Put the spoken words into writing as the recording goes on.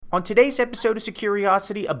On today's episode of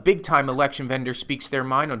Securiosity, a big-time election vendor speaks their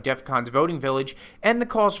mind on DEF CON's voting village and the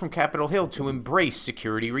calls from Capitol Hill to embrace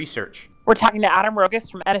security research. We're talking to Adam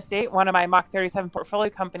Rogas from NS8, one of my Mach 37 portfolio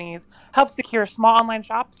companies, helps secure small online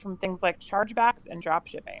shops from things like chargebacks and drop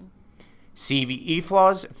shipping. CVE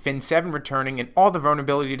flaws, Fin7 returning, and all the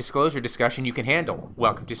vulnerability disclosure discussion you can handle.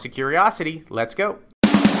 Welcome to Securiosity. Let's go.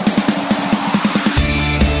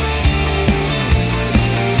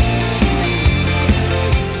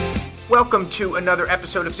 Welcome to another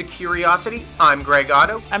episode of Securiosity. I'm Greg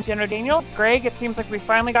Otto. I'm Jenna Daniel. Greg, it seems like we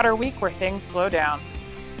finally got our week where things slow down.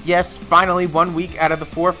 Yes, finally, 1 week out of the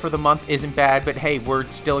 4 for the month isn't bad, but hey, we're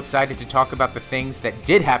still excited to talk about the things that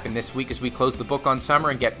did happen this week as we close the book on summer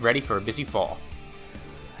and get ready for a busy fall.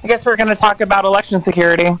 I guess we're going to talk about election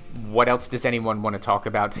security. What else does anyone want to talk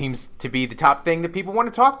about? Seems to be the top thing that people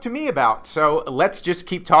want to talk to me about, so let's just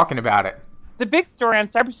keep talking about it. The big story on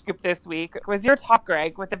Cyberscoop this week was your talk,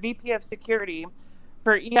 Greg, with the VP of Security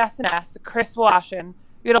for ES&S, Chris Wolaschin.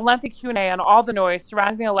 You had a lengthy Q&A on all the noise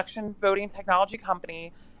surrounding the election voting technology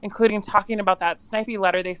company, including talking about that snipey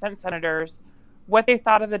letter they sent senators, what they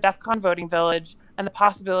thought of the DEF CON voting village, and the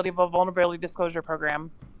possibility of a vulnerability disclosure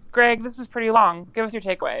program. Greg, this is pretty long. Give us your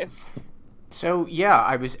takeaways. So, yeah,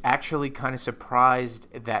 I was actually kind of surprised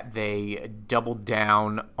that they doubled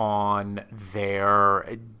down on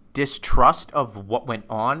their distrust of what went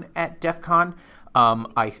on at DEF CON.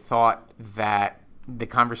 I thought that the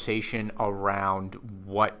conversation around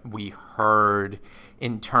what we heard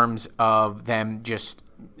in terms of them just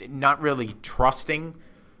not really trusting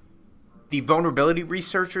the vulnerability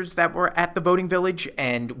researchers that were at the voting village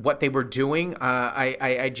and what they were doing,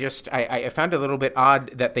 I found it a little bit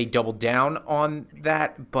odd that they doubled down on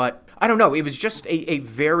that, but I don't know. It was just a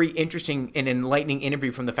very interesting and enlightening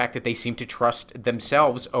interview from the fact that they seem to trust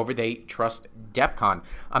themselves over they trust DEF CON.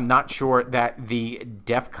 I'm not sure that the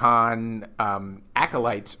DEF CON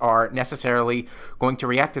acolytes are necessarily going to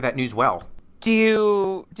react to that news well.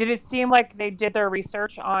 Did it seem like they did their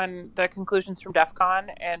research on the conclusions from DEF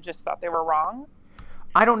CON and just thought they were wrong?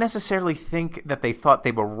 I don't necessarily think that they thought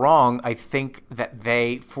they were wrong. I think that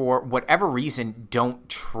they, for whatever reason, don't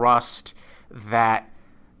trust that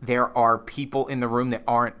there are people in the room that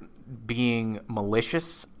aren't being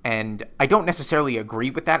malicious, and I don't necessarily agree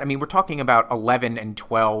with that. I mean, we're talking about 11 and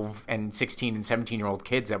 12 and 16 and 17-year-old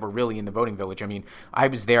kids that were really in the voting village. I mean, I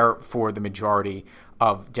was there for the majority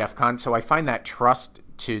of DEF CON, so I find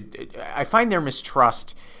their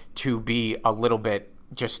mistrust to be a little bit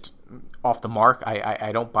just off the mark.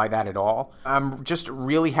 I don't buy that at all. I'm just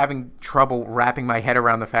really having trouble wrapping my head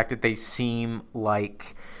around the fact that they seem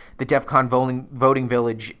like the DEF CON voting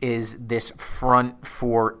village is this front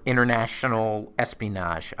for international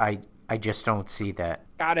espionage. I just don't see that.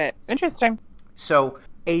 Got it. Interesting. So,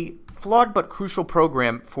 a flawed but crucial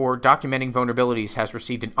program for documenting vulnerabilities has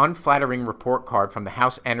received an unflattering report card from the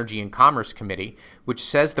House Energy and Commerce Committee, which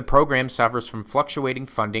says the program suffers from fluctuating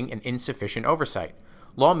funding and insufficient oversight.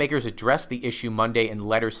 Lawmakers addressed the issue Monday in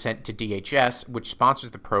letters sent to DHS, which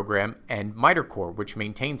sponsors the program, and MITRE Corps, which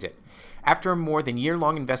maintains it. After a more than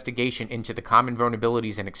year-long investigation into the Common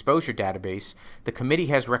Vulnerabilities and Exposure Database, the committee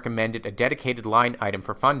has recommended a dedicated line item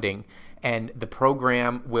for funding, and the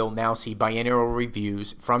program will now see biennial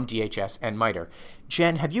reviews from DHS and MITRE.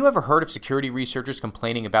 Jen, have you ever heard of security researchers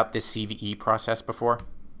complaining about this CVE process before?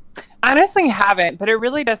 I honestly haven't, but it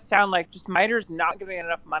really does sound like just MITRE's not giving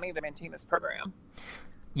enough money to maintain this program.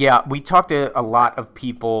 Yeah, we talked to a lot of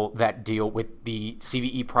people that deal with the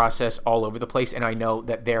CVE process all over the place, and I know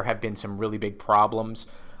that there have been some really big problems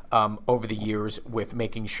over the years with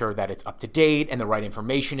making sure that it's up to date and the right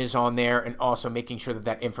information is on there, and also making sure that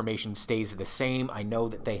that information stays the same. I know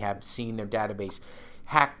that they have seen their database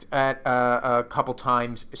hacked at a couple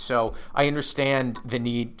times, so I understand the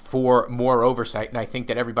need for more oversight, and I think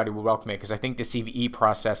that everybody will welcome it because I think the CVE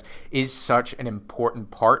process is such an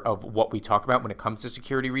important part of what we talk about when it comes to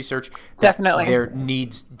security research. Definitely. There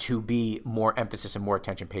needs to be more emphasis and more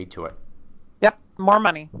attention paid to it. Yep, more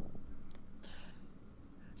money.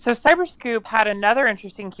 So Cyberscoop had another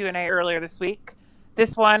interesting Q&A earlier this week.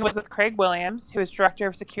 This one was with Craig Williams, who is Director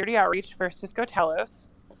of Security Outreach for Cisco Telos,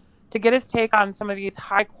 to get his take on some of these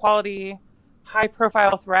high-quality,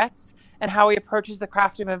 high-profile threats and how he approaches the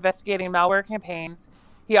craft of investigating malware campaigns.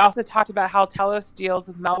 He also talked about how Telos deals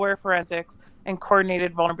with malware forensics and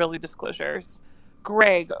coordinated vulnerability disclosures.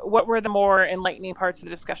 Greg, what were the more enlightening parts of the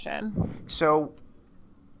discussion? So,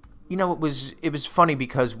 It was funny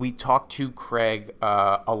because we talked to Craig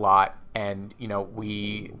a lot, and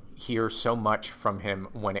we hear so much from him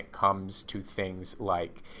when it comes to things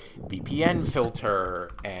like VPN filter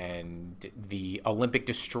and the Olympic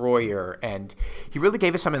Destroyer, and he really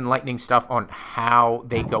gave us some enlightening stuff on how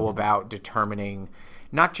they go about determining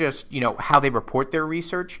not just how they report their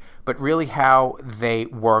research, but really how they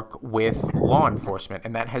work with law enforcement,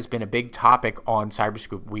 and that has been a big topic on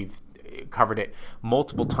Cyberscoop. We've covered it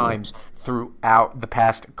multiple times throughout the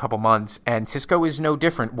past couple months, and Cisco is no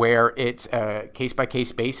different, where it's a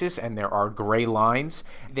case-by-case basis and there are gray lines.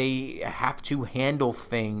 They have to handle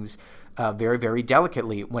things very, very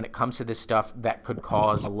delicately when it comes to this stuff that could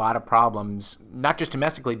cause a lot of problems, not just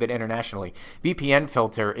domestically, but internationally. VPN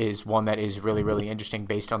filter is one that is really, really interesting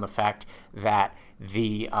based on the fact that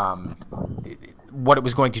what it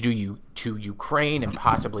was going to do to Ukraine and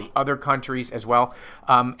possibly other countries as well.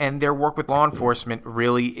 And their work with law enforcement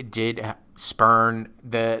really did spurn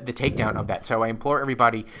the takedown of that. So I implore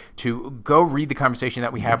everybody to go read the conversation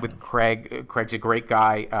that we have with Craig. Craig's a great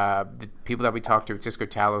guy. The people that we talk to at Cisco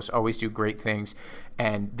Talos always do great things,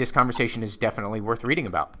 and this conversation is definitely worth reading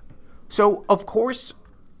about. So, of course,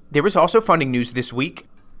 there was also funding news this week.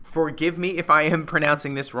 Forgive me if I am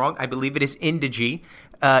pronouncing this wrong. I believe it is Indigi.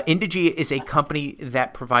 Indigi is a company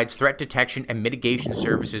that provides threat detection and mitigation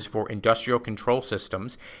services for industrial control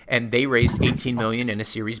systems, and they raised $18 million in a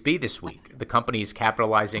Series B this week. The company is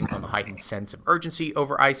capitalizing on the heightened sense of urgency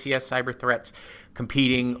over ICS cyber threats,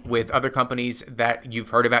 competing with other companies that you've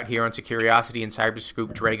heard about here on Securiosity and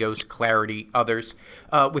Cyberscoop, Dragos, Clarity, others.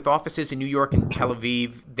 With offices in New York and Tel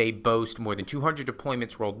Aviv, they boast more than 200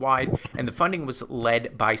 deployments worldwide, and the funding was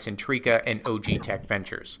led by Centrica and OG Tech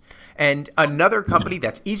Ventures. And another company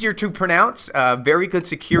that's easier to pronounce, Very Good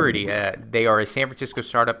Security. They are a San Francisco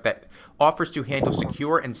startup that offers to handle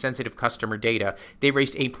secure and sensitive customer data. They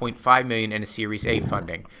raised $8.5 million in a Series A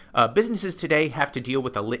funding. Businesses today have to deal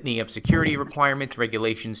with a litany of security requirements,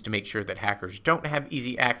 regulations to make sure that hackers don't have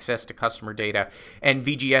easy access to customer data, and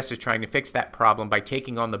VGS is trying to fix that problem by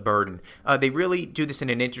taking on the burden. They really do this in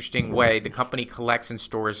an interesting way. The company collects and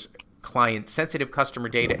stores client-sensitive customer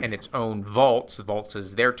data in its own vaults. Vaults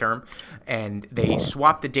is their term, and they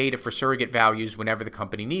swap the data for surrogate values whenever the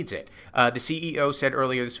company needs it. The CEO said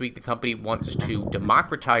earlier this week the company wants to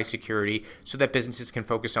democratize security so that businesses can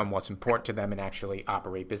focus on what's important to them and actually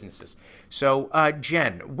operate businesses. So,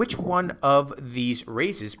 Jen, which one of these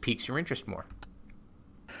raises piques your interest more?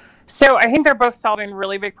 So I think they're both solving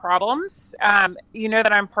really big problems. You know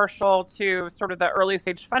that I'm partial to sort of the early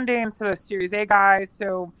stage funding, so those Series A guys.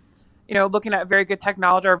 So looking at very good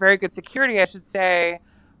technology or very good security, I should say,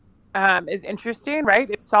 is interesting, right?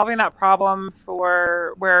 It's solving that problem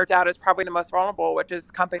for where data is probably the most vulnerable, which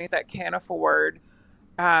is companies that can't afford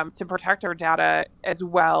to protect their data as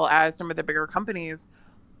well as some of the bigger companies.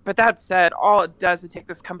 But that said, all it does to take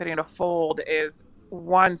this company to fold is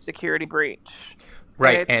one security breach.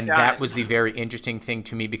 Right, and that was the very interesting thing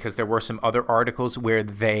to me, because there were some other articles where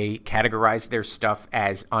they categorized their stuff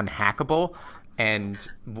as unhackable. And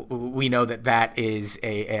we know that is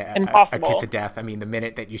a kiss of death. I mean, the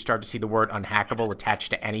minute that you start to see the word unhackable attached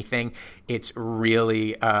to anything, it's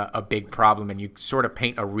really a big problem, and you sort of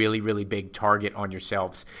paint a really, really big target on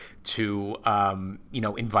yourselves to,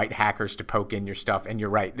 invite hackers to poke in your stuff. And you're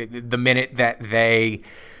right. The minute that they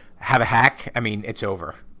have a hack, I mean, it's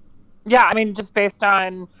over. Yeah, I mean, just based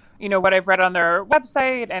on what I've read on their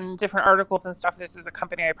website and different articles and stuff, this is a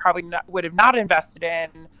company I probably would have not invested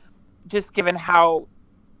in, just given how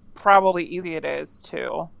probably easy it is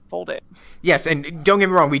to fold it. Yes, and don't get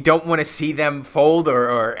me wrong, we don't want to see them fold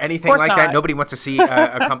or anything like that. Nobody wants to see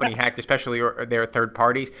a company hacked, especially or their third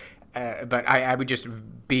parties. But I would just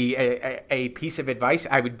be a piece of advice.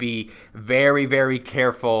 I would be very, very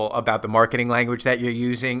careful about the marketing language that you're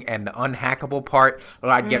using, and the unhackable part,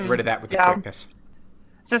 well, I'd get rid of that with the quickness.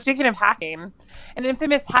 So speaking of hacking, an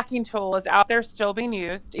infamous hacking tool is out there still being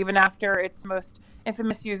used, even after its most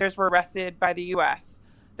infamous users were arrested by the U.S.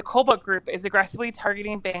 The Cobalt Group is aggressively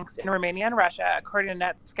targeting banks in Romania and Russia, according to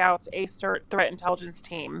NetScout's ACERT threat intelligence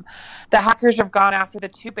team. The hackers have gone after the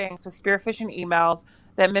two banks with spear phishing emails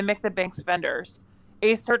that mimic the bank's vendors.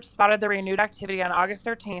 ACERT spotted the renewed activity on August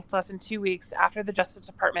 13th, less than 2 weeks after the Justice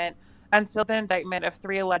Department unsealed an indictment of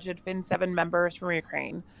 3 alleged Fin7 members from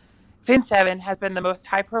Ukraine. Fin7 has been the most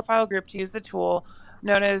high-profile group to use the tool,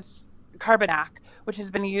 known as Carbanak, which has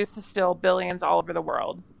been used to steal billions all over the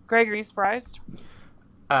world. Greg, are you surprised?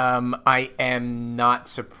 I am not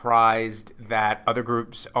surprised that other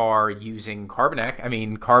groups are using Carbanak. I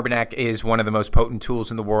mean, Carbanak is one of the most potent tools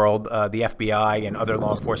in the world. The FBI and other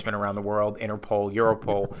law enforcement around the world, Interpol,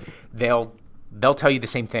 Europol, they'll tell you the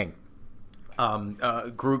same thing.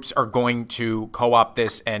 groups are going to co-opt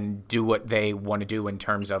this and do what they want to do in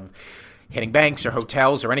terms of hitting banks or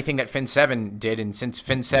hotels or anything that Fin7 did. And since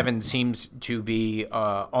Fin7 seems to be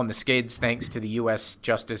on the skids thanks to the U.S.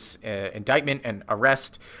 Justice indictment and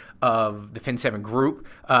arrest of the Fin7 group,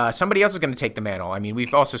 somebody else is going to take the mantle. I mean,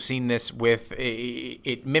 we've also seen this with,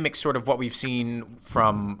 it mimics sort of what we've seen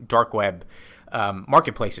from dark web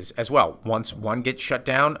marketplaces as well. Once one gets shut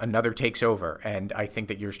down, another takes over. And I think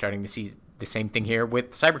that you're starting to see the same thing here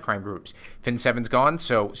with cybercrime groups. Fin7's gone,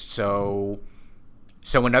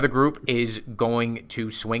 so another group is going to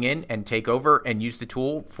swing in and take over and use the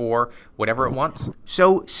tool for whatever it wants.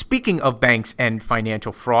 So speaking of banks and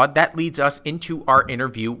financial fraud, that leads us into our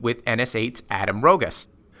interview with NS8's Adam Rogas.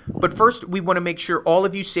 But first, we want to make sure all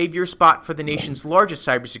of you save your spot for the nation's largest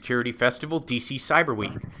cybersecurity festival, DC Cyber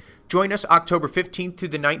Week. Join us October 15th through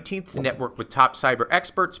the 19th to network with top cyber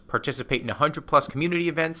experts, participate in 100-plus community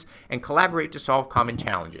events, and collaborate to solve common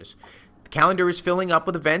challenges. The calendar is filling up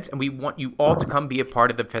with events, and we want you all to come be a part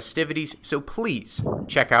of the festivities, so please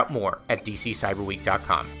check out more at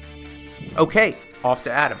dccyberweek.com. Okay, off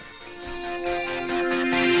to Adam.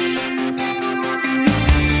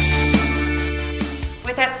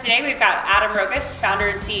 With us today, we've got Adam Rogas, founder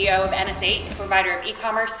and CEO of NS8, a provider of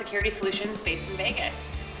e-commerce security solutions based in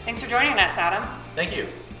Vegas. Thanks for joining us, Adam. Thank you.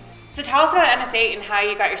 So tell us about NS8 and how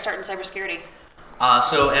you got your start in cybersecurity.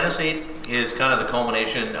 So NS8 is kind of the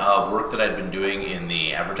culmination of work that I'd been doing in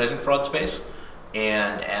the advertising fraud space.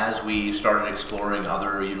 And as we started exploring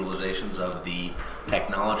other utilizations of the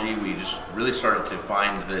technology, we just really started to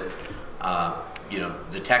find that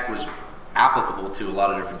the tech was applicable to a lot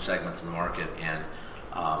of different segments in the market. And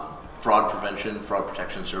fraud prevention, fraud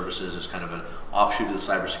protection services is kind of an offshoot of the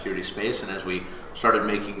cybersecurity space. And as we started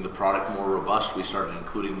making the product more robust, we started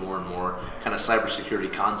including more and more kind of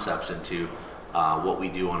cybersecurity concepts into what we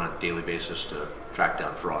do on a daily basis to track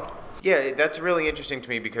down fraud. Yeah, that's really interesting to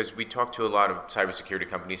me because we talk to a lot of cybersecurity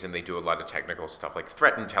companies and they do a lot of technical stuff like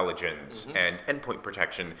threat intelligence and endpoint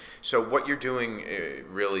protection. So what you're doing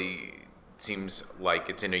really seems like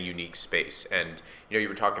it's in a unique space. And you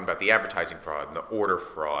were talking about the advertising fraud and the order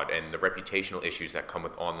fraud and the reputational issues that come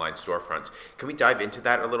with online storefronts. Can we dive into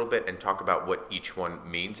that a little bit and talk about what each one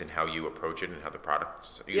means and how you approach it and how the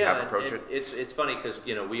products you have approach it? It's funny because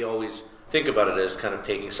we always think about it as kind of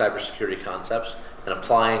taking cybersecurity concepts and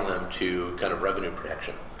applying them to kind of revenue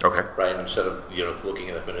protection. Okay. Right? Instead of looking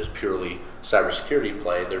at them as purely cybersecurity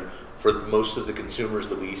play, they're for most of the consumers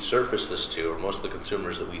that we surface this to, or most of the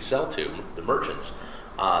consumers that we sell to, the merchants,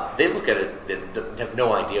 they look at it and have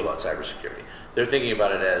no idea about cybersecurity. They're thinking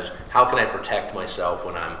about it as, how can I protect myself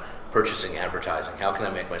when I'm purchasing advertising? How can I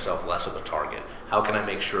make myself less of a target? How can I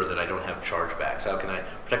make sure that I don't have chargebacks? How can I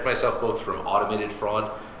protect myself both from automated fraud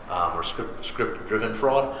or script-driven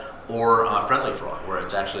fraud or friendly fraud, where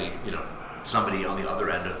it's actually somebody on the other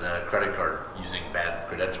end of the credit card using bad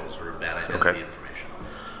credentials or bad identity information.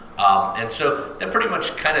 And so that pretty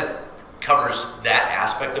much kind of covers that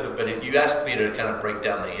aspect of it. But if you asked me to kind of break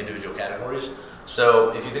down the individual categories,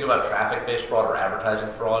 so if you think about traffic-based fraud or advertising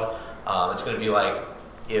fraud, it's going to be like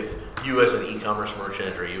if you as an e-commerce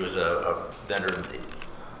merchant or you as a vendor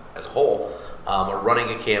as a whole are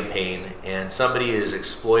running a campaign and somebody is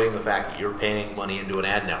exploiting the fact that you're paying money into an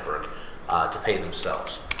ad network to pay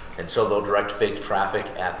themselves. And so they'll direct fake traffic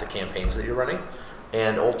at the campaigns that you're running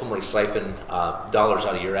and ultimately siphon dollars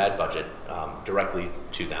out of your ad budget directly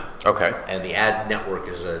to them. Okay. And the ad network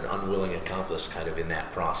is an unwilling accomplice kind of in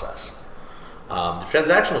that process. The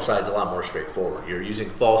transactional side is a lot more straightforward. You're using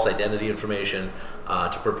false identity information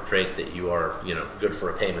to perpetrate that you are, good for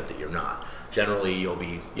a payment that you're not. Generally, you'll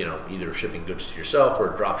be, either shipping goods to yourself or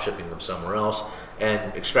drop shipping them somewhere else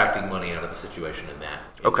and extracting money out of the situation in that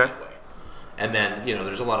way. And then,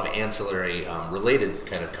 there's a lot of ancillary related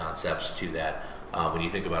kind of concepts to that when you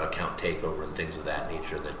think about account takeover and things of that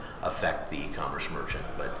nature that affect the e-commerce merchant.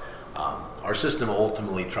 But our system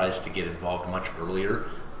ultimately tries to get involved much earlier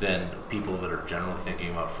than people that are generally thinking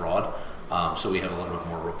about fraud. So we have a little bit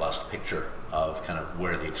more robust picture of kind of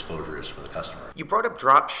where the exposure is for the customer. You brought up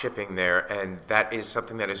drop shipping there, and that is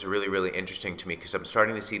something that is really, really interesting to me because I'm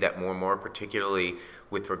starting to see that more and more, particularly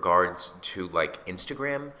with regards to like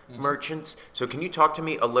Instagram merchants. So can you talk to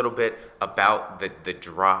me a little bit about the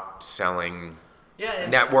drop selling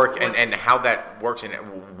network and how that works and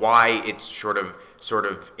why it's sort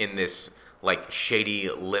of in this like shady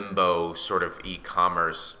limbo sort of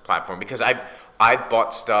e-commerce platform? Because I've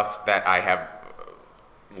bought stuff that I have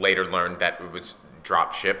later learned that it was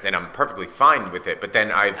drop shipped and I'm perfectly fine with it, but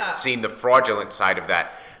then I've seen the fraudulent side of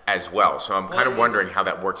that. as well. So I'm kind of Well, wondering how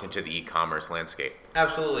that works into the e-commerce landscape.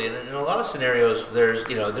 Absolutely, and in a lot of scenarios,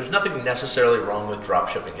 there's nothing necessarily wrong with drop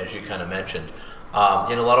shipping, as you kind of mentioned.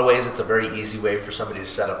 In a lot of ways, it's a very easy way for somebody to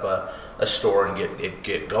set up a store and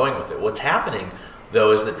get going with it. What's happening,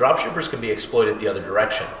 though, is that drop shippers can be exploited the other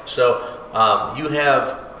direction. So you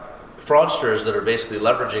have fraudsters that are basically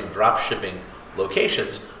leveraging drop shipping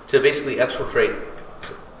locations to basically exfiltrate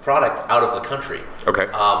product out of the country, Okay.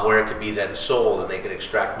 where it can be then sold and they can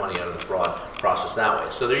extract money out of the fraud process that way.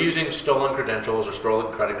 So they're using stolen credentials or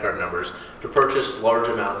stolen credit card numbers to purchase large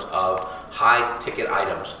amounts of high ticket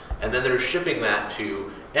items, and then they're shipping that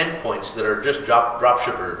to endpoints that are just drop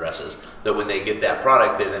shipper addresses, that when they get that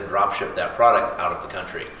product, they then drop ship that product out of the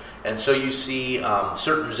country. And so you see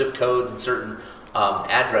certain zip codes and certain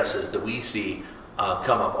addresses that we see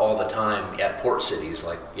come up all the time at port cities,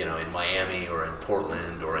 like in Miami or in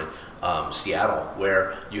Portland or in Seattle,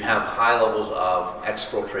 where you have high levels of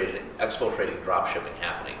exfiltrating drop shipping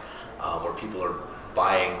happening, where people are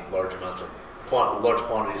buying large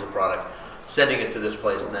quantities of product, sending it to this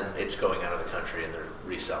place, and then it's going out of the country and they're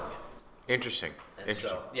reselling it. Interesting.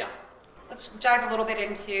 So, yeah. Let's dive a little bit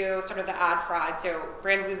into sort of the ad fraud. So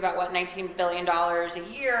brands lose about $19 billion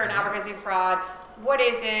a year in advertising fraud. What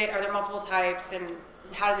is it? Are there multiple types, and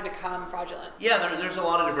how does it become fraudulent? Yeah, there's a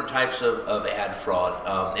lot of different types of ad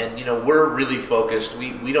fraud, and we're really focused.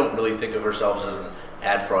 We don't really think of ourselves as an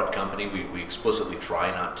ad fraud company. We explicitly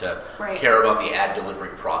try not to care about the ad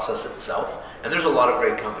delivery process itself. And there's a lot of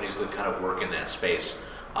great companies that kind of work in that space,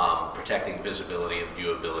 protecting visibility and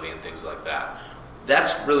viewability and things like that.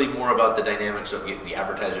 That's really more about the dynamics of the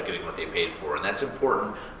advertiser getting what they paid for, and that's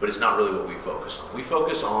important, but it's not really what we focus on. We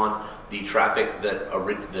focus on the traffic that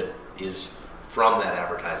is from that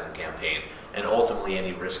advertising campaign, and ultimately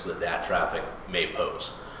any risk that traffic may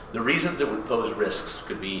pose. The reasons it would pose risks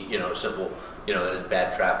could be, simple, that is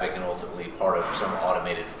bad traffic and ultimately part of some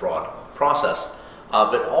automated fraud process,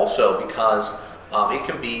 but also because it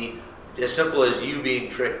can be as simple as you being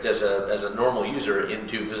tricked as a normal user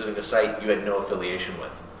into visiting a site you had no affiliation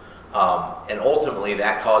with. And ultimately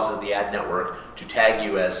that causes the ad network to tag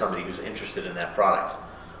you as somebody who's interested in that product.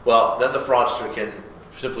 Well, then the fraudster can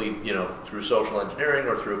simply, through social engineering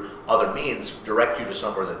or through other means, direct you to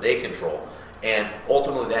somewhere that they control. And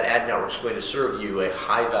ultimately that ad network is going to serve you a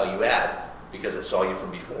high value ad because it saw you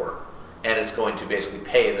from before. And it's going to basically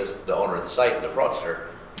pay the owner of the site, the fraudster,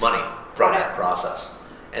 money from that process.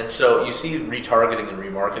 And so you see retargeting and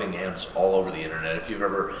remarketing ads all over the internet. If you've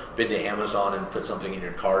ever been to Amazon and put something in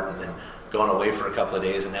your cart and then gone away for a couple of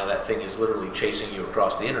days and now that thing is literally chasing you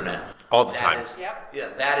across the internet. All the time.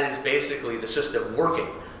 That is basically the system working.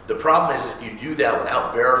 The problem is if you do that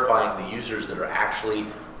without verifying the users that are actually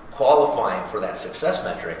qualifying for that success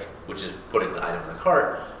metric, which is putting the item in the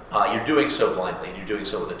cart, you're doing so blindly, and you're doing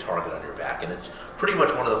so with a target on your back. And it's pretty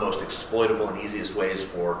much one of the most exploitable and easiest ways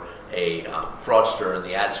for a fraudster in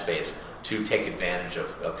the ad space to take advantage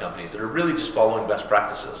of companies that are really just following best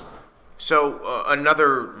practices. So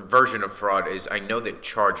another version of fraud is, I know that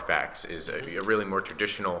chargebacks is a really more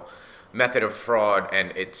traditional method of fraud,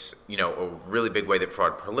 and it's a really big way that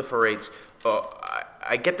fraud proliferates.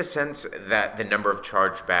 I get the sense that the number of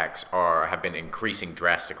chargebacks have been increasing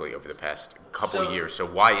drastically over the past couple of years. So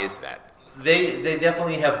why is that? They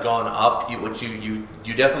definitely have gone up.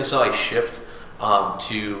 You definitely saw a shift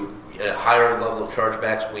to a higher level of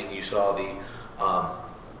chargebacks when you saw the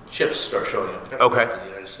chips start showing up in the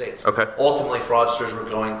United States. Ultimately, fraudsters were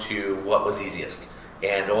going to what was easiest.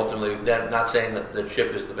 And ultimately, then not saying that the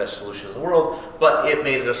chip is the best solution in the world, but it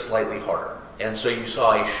made it slightly harder. And so you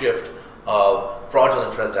saw a shift of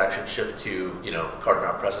fraudulent transactions shift to card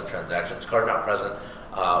not present transactions. Card not present,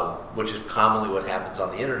 which is commonly what happens on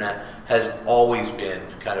the internet, has always been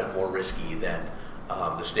kind of more risky than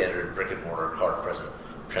the standard brick and mortar card present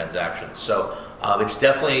transactions. So it's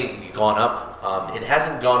definitely gone up. It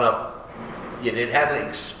hasn't gone up. It hasn't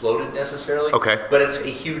exploded necessarily. But it's a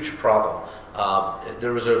huge problem.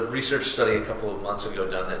 There was a research study a couple of months ago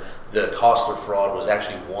done that the cost of fraud was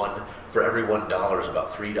actually for every $1 about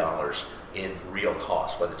 $3 in real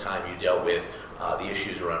cost by the time you dealt with the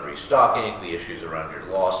issues around restocking, the issues around your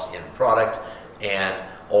loss in product, and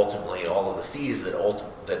ultimately all of the fees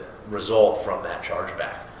that result from that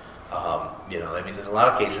chargeback. In a lot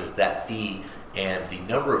of cases, that fee and the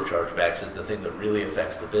number of chargebacks is the thing that really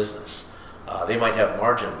affects the business. They might have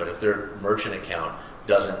margin, but if their merchant account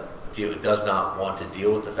does not want to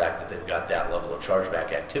deal with the fact that they've got that level of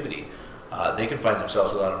chargeback activity, they can find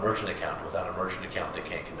themselves without a merchant account. Without a merchant account, they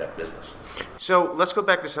can't conduct business. So let's go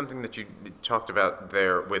back to something that you talked about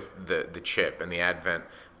there with the chip and the advent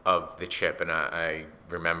of the chip. And I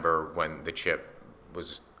remember when the chip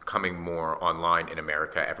was coming more online in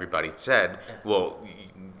America, everybody said, well,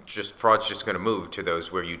 fraud's just going to move to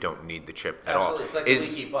those where you don't need the chip at all. Absolutely. It's like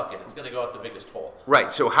a leaky bucket. It's going to go out the biggest hole.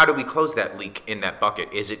 Right. So how do we close that leak in that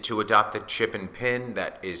bucket? Is it to adopt the chip and PIN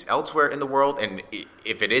that is elsewhere in the world? And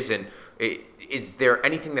if it isn't, is there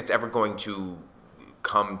anything that's ever going to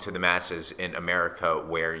come to the masses in America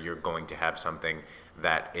where you're going to have something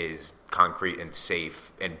that is concrete and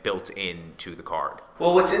safe and built into the card?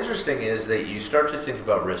 Well, what's interesting is that you start to think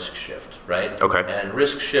about risk shift, right? Okay. And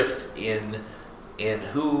risk shift in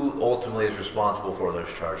who ultimately is responsible for those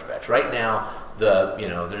chargebacks. Right now,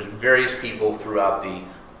 there's various people throughout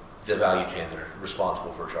the value chain that are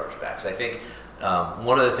responsible for chargebacks. I think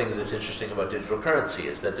one of the things that's interesting about digital currency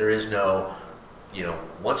is that there is no,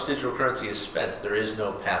 once digital currency is spent, there is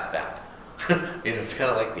no path back. It's kind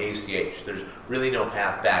of like the ACH. There's really no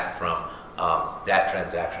path back from that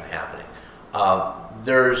transaction happening.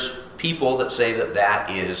 There's people that say that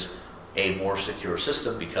is a more secure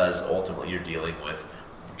system because ultimately you're dealing with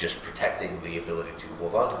just protecting the ability to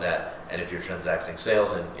hold on to that. And if you're transacting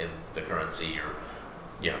sales in the currency,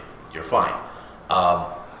 you're fine.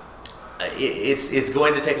 It's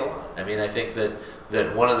going to take a lot. I mean, I think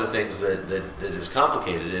that one of the things that is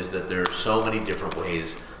complicated is that there are so many different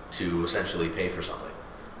ways to essentially pay for something.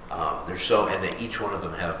 And that each one of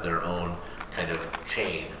them have their own kind of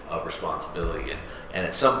chain of responsibility. And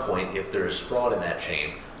at some point, if there is fraud in that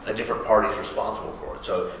chain, a different party is responsible for it.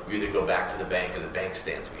 So you either go back to the bank, or the bank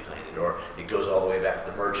stands behind it, or it goes all the way back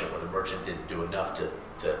to the merchant, where the merchant didn't do enough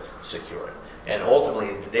to secure it. And ultimately,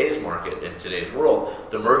 in today's market, in today's world,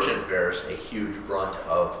 the merchant bears a huge brunt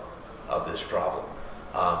of this problem.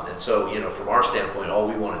 And so, from our standpoint, all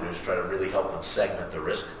we want to do is try to really help them segment the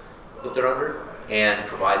risk that they're under and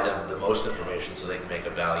provide them the most information so they can make a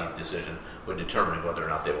valued decision when determining whether or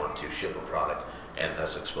not they want to ship a product and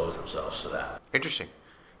thus expose themselves to that.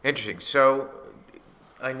 Interesting. So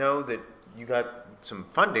I know that you got some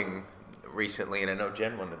funding recently, and I know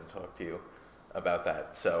Jen wanted to talk to you about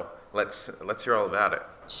that. So let's hear all about it.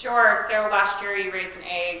 Sure. So last year you raised an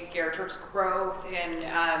A geared towards growth in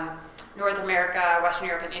North America, Western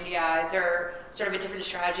Europe, and India. Is there sort of a different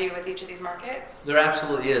strategy with each of these markets? There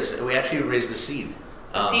absolutely is. We actually raised a seed.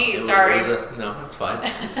 Sorry. No, that's fine.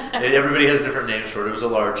 Everybody has different names for it. It was a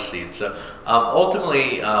large seed. So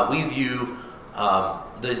ultimately, we view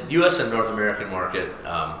the U.S. and North American market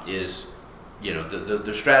is,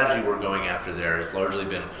 the strategy we're going after there has largely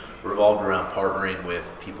been revolved around partnering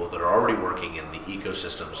with people that are already working in the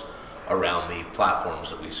ecosystems around the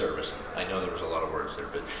platforms that we service. I know there was a lot of words there,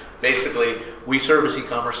 but basically we service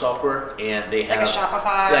e-commerce software, and they have like a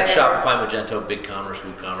Shopify, like Shopify, Magento, BigCommerce,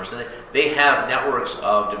 WooCommerce, and they have networks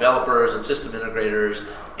of developers and system integrators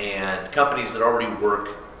and companies that already work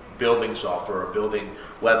building software or building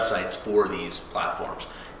websites for these platforms.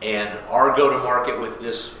 And our go-to-market with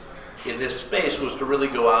this in this space was to really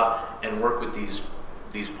go out and work with these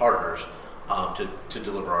partners to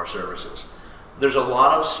deliver our services. There's a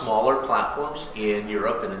lot of smaller platforms in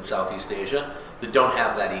Europe and in Southeast Asia that don't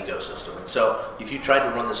have that ecosystem. And so if you tried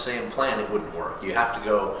to run the same plan, it wouldn't work. You have to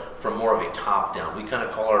go from more of a top-down. We kind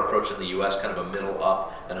of call our approach in the US kind of a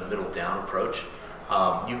middle-up and a middle-down approach.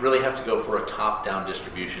 You really have to go for a top-down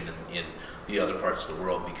distribution in the other parts of the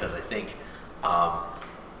world, because I think,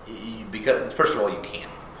 because first of all, you can't.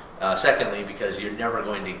 Secondly, because you're never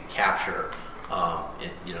going to capture,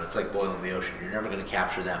 it's like boiling the ocean. You're never going to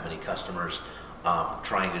capture that many customers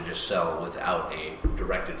trying to just sell without a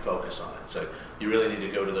directed focus on it. So you really need to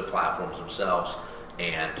go to the platforms themselves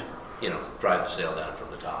and, drive the sale down from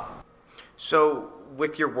the top. So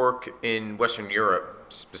with your work in Western Europe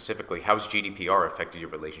specifically, how's GDPR affected your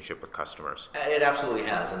relationship with customers? It absolutely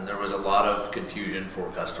has, and there was a lot of confusion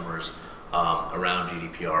for customers around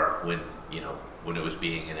GDPR when it was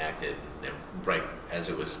being enacted and right as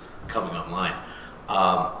it was coming online.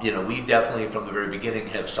 We definitely from the very beginning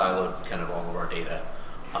have siloed kind of all of our data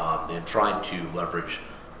and tried to leverage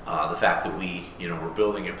the fact that we're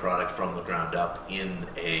building a product from the ground up in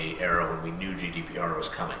an era when we knew GDPR was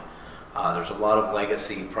coming. There's a lot of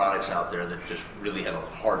legacy products out there that just really had a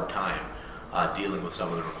hard time dealing with some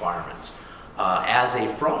of the requirements. As a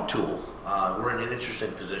fraud tool, we're in an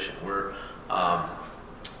interesting position. There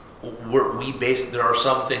are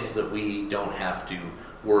some things that we don't have to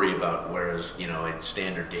worry about, whereas a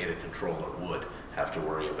standard data controller would have to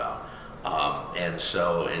worry about. And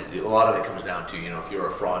so a lot of it comes down to if you're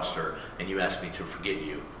a fraudster and you ask me to forget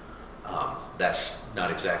you, that's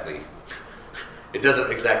not exactly. It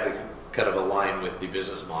doesn't exactly kind of align with the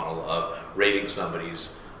business model of rating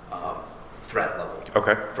somebody's threat level.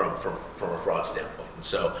 Okay. From a fraud standpoint. And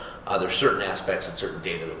so there's certain aspects and certain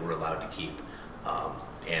data that we're allowed to keep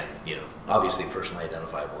and obviously personally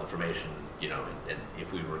identifiable information, and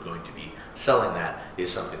if we were going to be selling that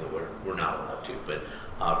is something that we're not allowed to.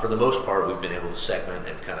 But for the most part, we've been able to segment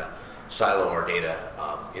and kind of silo our data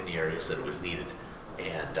in the areas that it was needed,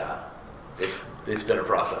 and it's been a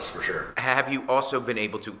process for sure. Have you also been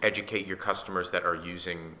able to educate your customers that are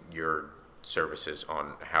using your services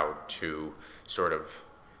on how to sort of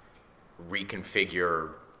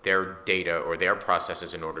reconfigure their data or their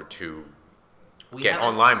processes in order to get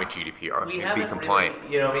online with GDPR and be compliant?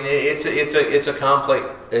 Really, it's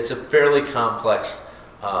a fairly complex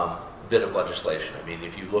bit of legislation. I mean,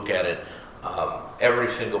 if you look at it,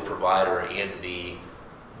 every single provider in the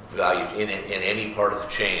value in any part of the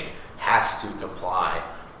chain has to comply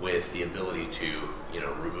with the ability to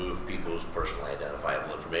remove people's personally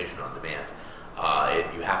identifiable information on demand.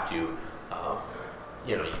 You have to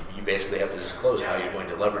you basically have to disclose how you're going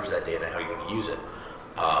to leverage that data, how you're going to use it,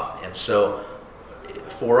 and so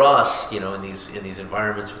for us, in these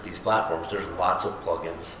environments with these platforms, there's lots of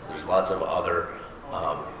plugins, there's lots of other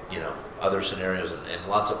other scenarios and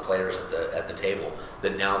lots of players at the table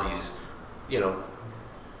that now these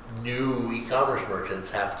new e-commerce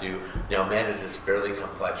merchants have to now manage this fairly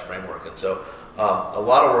complex framework. And so a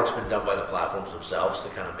lot of work's been done by the platforms themselves to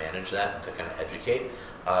kind of manage that and to kind of educate,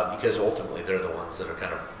 because ultimately they're the ones that are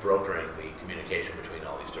kind of brokering the communication between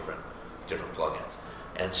all these different plugins.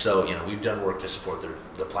 And so we've done work to support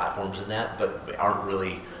the platforms in that, but we aren't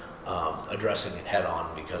really addressing it head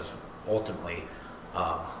on, because ultimately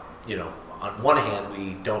on one hand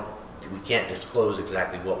we can't disclose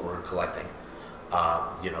exactly what we're collecting,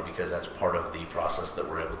 because that's part of the process that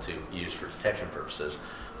we're able to use for detection purposes.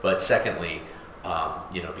 But secondly,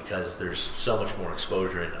 because there's so much more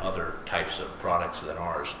exposure in other types of products than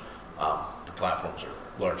ours, the platforms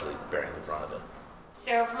are largely bearing the brunt of it.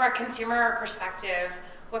 So from a consumer perspective,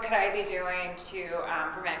 what could I be doing to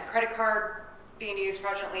prevent credit card being used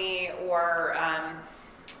fraudulently, or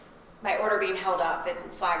my order being held up and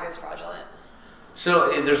flagged as fraudulent?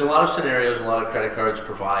 So there's a lot of scenarios. A lot of credit cards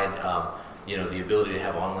provide the ability to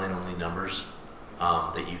have online-only numbers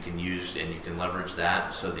that you can use, and you can leverage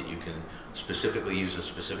that so that you can specifically use a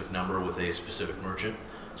specific number with a specific merchant.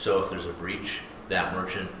 So if there's a breach, that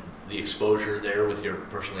merchant, the exposure there with your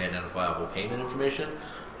personally identifiable payment information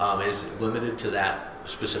is limited to that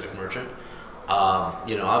specific merchant.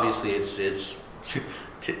 Obviously it's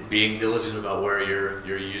being diligent about where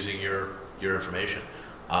you're using your information.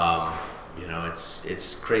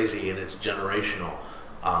 It's crazy and it's generational.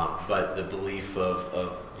 But the belief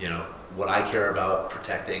of what I care about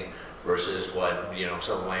protecting versus what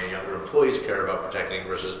some of my younger employees care about protecting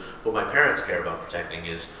versus what my parents care about protecting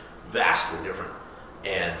is vastly different.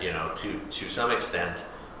 And to some extent,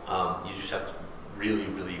 you just have to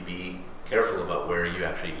really be careful about where you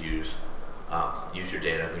actually use your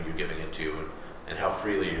data, who you're giving it to, and how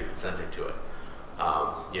freely you're consenting to it.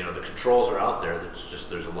 The controls are out there.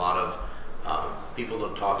 There's a lot of people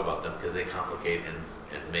don't talk about them because they complicate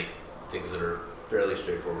and make things that are fairly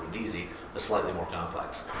straightforward and easy a slightly more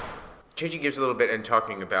complex. Changing gears a little bit and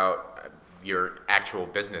talking about your actual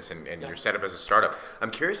business and your setup as a startup,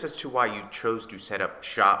 I'm curious as to why you chose to set up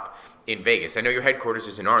shop in Vegas. I know your headquarters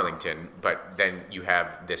is in Arlington, but then you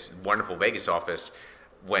have this wonderful Vegas office.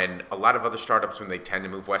 When a lot of other startups, when they tend to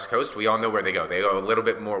move West Coast, we all know where they go. They go a little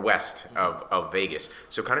bit more west of Vegas.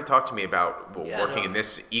 So kind of talk to me about working in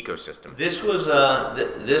this ecosystem. This was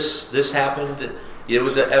this happened. It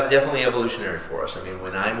was definitely evolutionary for us. I mean,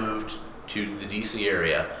 when I moved to the DC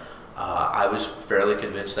area, I was fairly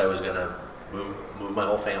convinced I was going to move my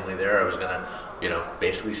whole family there. I was going to,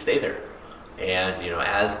 basically stay there. And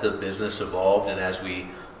as the business evolved and as we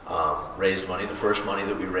raised money, the first money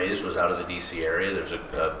that we raised was out of the DC area. There's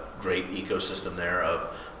a great ecosystem there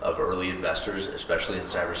of early investors, especially in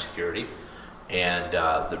cybersecurity, and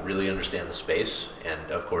that really understand the space.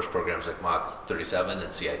 And of course, programs like Mach 37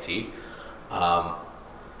 and CIT.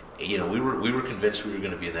 We were convinced we were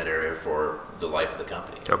going to be in that area for the life of the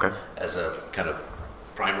company. Okay. As a kind of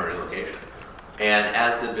primary location. And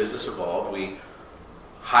as the business evolved, we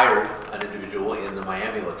hired an individual in the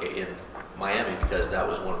Miami because that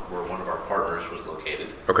was where one of our partners was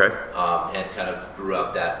located. Okay. And kind of grew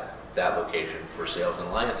up that location for sales and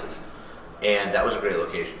alliances. And that was a great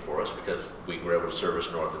location for us because we were able to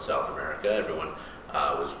service North and South America. Everyone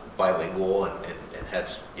was bilingual and had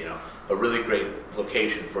a really great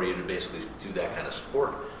location for you to basically do that kind of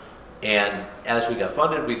support. And as we got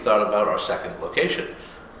funded, we thought about our second location.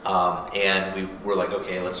 And we were like,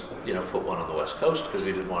 okay, let's put one on the West Coast because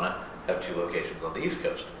we didn't want to have two locations on the East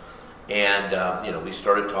Coast. And we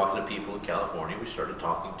started talking to people in California. We started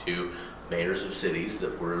talking to mayors of cities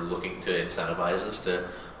that were looking to incentivize us to,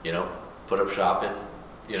 put up shop in,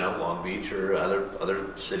 Long Beach or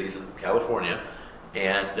other cities in California.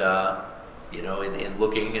 And, in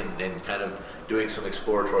looking and kind of doing some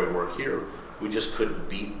exploratory work here, we just couldn't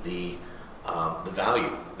beat the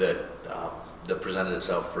value that presented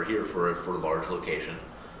itself for here for a large location.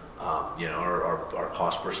 Our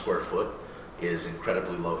cost per square foot is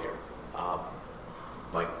incredibly low here.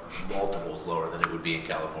 Like multiples lower than it would be in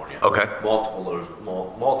California. Okay.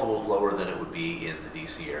 Multiples lower than it would be in the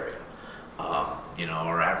DC area.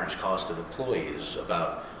 Our average cost of employee is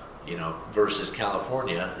about, versus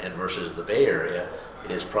California and versus the Bay Area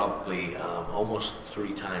is probably almost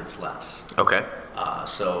 3 times less. Okay.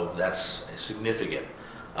 So that's significant.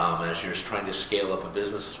 As you're trying to scale up a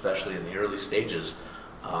business, especially in the early stages,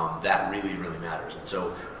 that really, really matters. And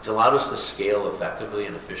so it's allowed us to scale effectively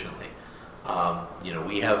and efficiently.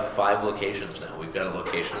 We have 5 locations now. We've got a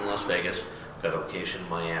location in Las Vegas, we've got a location in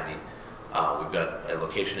Miami, we've got a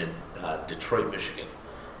location in Detroit, Michigan,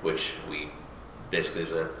 which we basically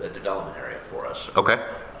is a development area for us. Okay.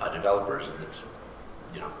 Developers, and it's,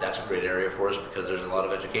 that's a great area for us because there's a lot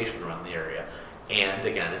of education around the area. And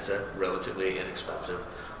again, it's a relatively inexpensive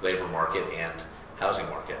labor market and housing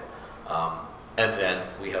market. And then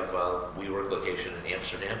we have a WeWork location in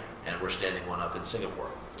Amsterdam, and we're standing one up in Singapore.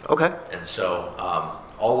 Okay. And so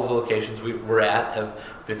all of the locations we're at have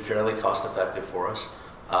been fairly cost effective for us.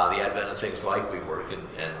 The advent of things like WeWork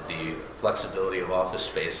and the flexibility of office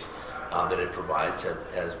space that it provides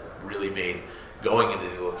has really made going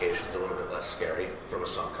into new locations a little bit less scary from a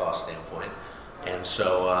sunk cost standpoint. And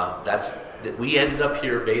so we ended up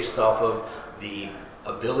here based off of the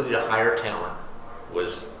ability to hire talent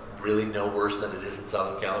was really no worse than it is in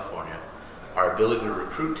Southern California. Our ability to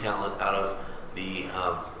recruit talent out of the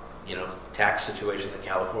tax situation that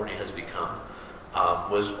California has become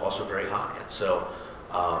was also very high. And so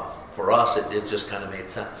for us, it just kind of made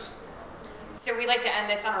sense. So we like to end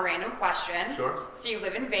this on a random question. Sure. So you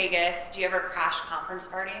live in Vegas. Do you ever crash conference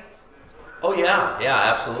parties? Oh yeah,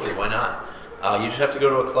 absolutely. Why not? You just have to go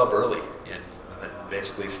to a club early and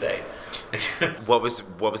basically stay. What was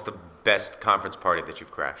the best conference party that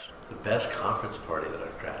you've crashed? The best conference party that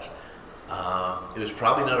I've crashed. It was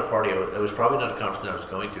probably not a party. It was probably not a conference I was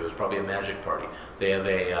going to. It was probably a magic party. They have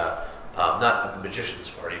a not a magician's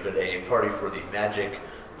party, but a party for the magic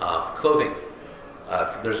clothing.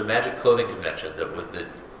 There's a magic clothing convention that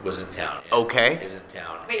was in town. Okay. Is in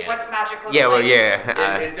town. Wait, what's magic clothing? Yeah, well,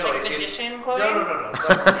 yeah. Like magician clothing? No.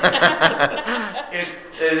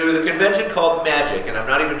 There was a convention called Magic, and I'm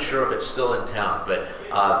not even sure if it's still in town, but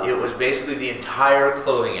it was basically the entire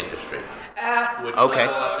clothing industry. Would come Okay.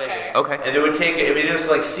 to Las Vegas. Okay. And they would take, it was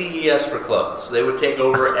like CES for clothes. They would take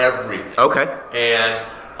over everything. Okay. And,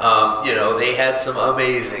 they had some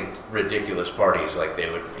amazing, ridiculous parties. Like they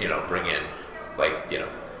would, bring in,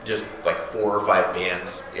 just like 4 or 5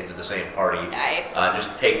 bands into the same party. Nice.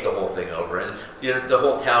 Just take the whole thing over, and the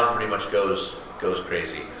whole town pretty much goes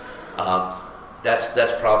crazy.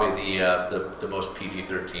 That's probably the most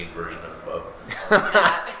PG-13 version of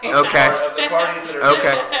Okay. of the parties that are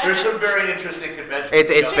Okay. There's some very interesting conventions.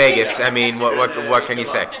 It's Vegas. I mean, what can you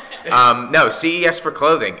say? No, CES for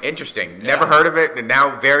clothing. Interesting. Never heard of it, and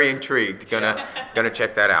now very intrigued. Gonna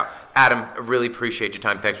check that out. Adam, really appreciate your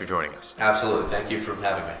time. Thanks for joining us. Absolutely. Thank you for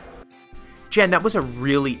having me. Jen, that was a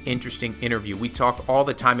really interesting interview. We talk all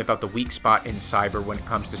the time about the weak spot in cyber when it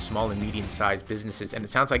comes to small and medium-sized businesses, and it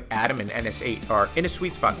sounds like Adam and NS8 are in a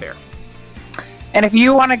sweet spot there. And if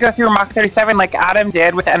you want to go through Mach 37 like Adam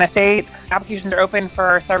did with NS8, applications are open for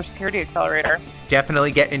our Cybersecurity Accelerator.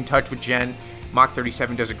 Definitely get in touch with Jen. Mach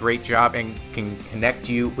 37 does a great job and can connect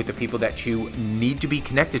you with the people that you need to be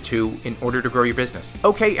connected to in order to grow your business.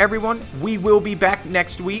 Okay, everyone, we will be back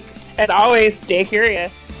next week. As always, stay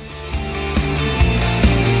curious.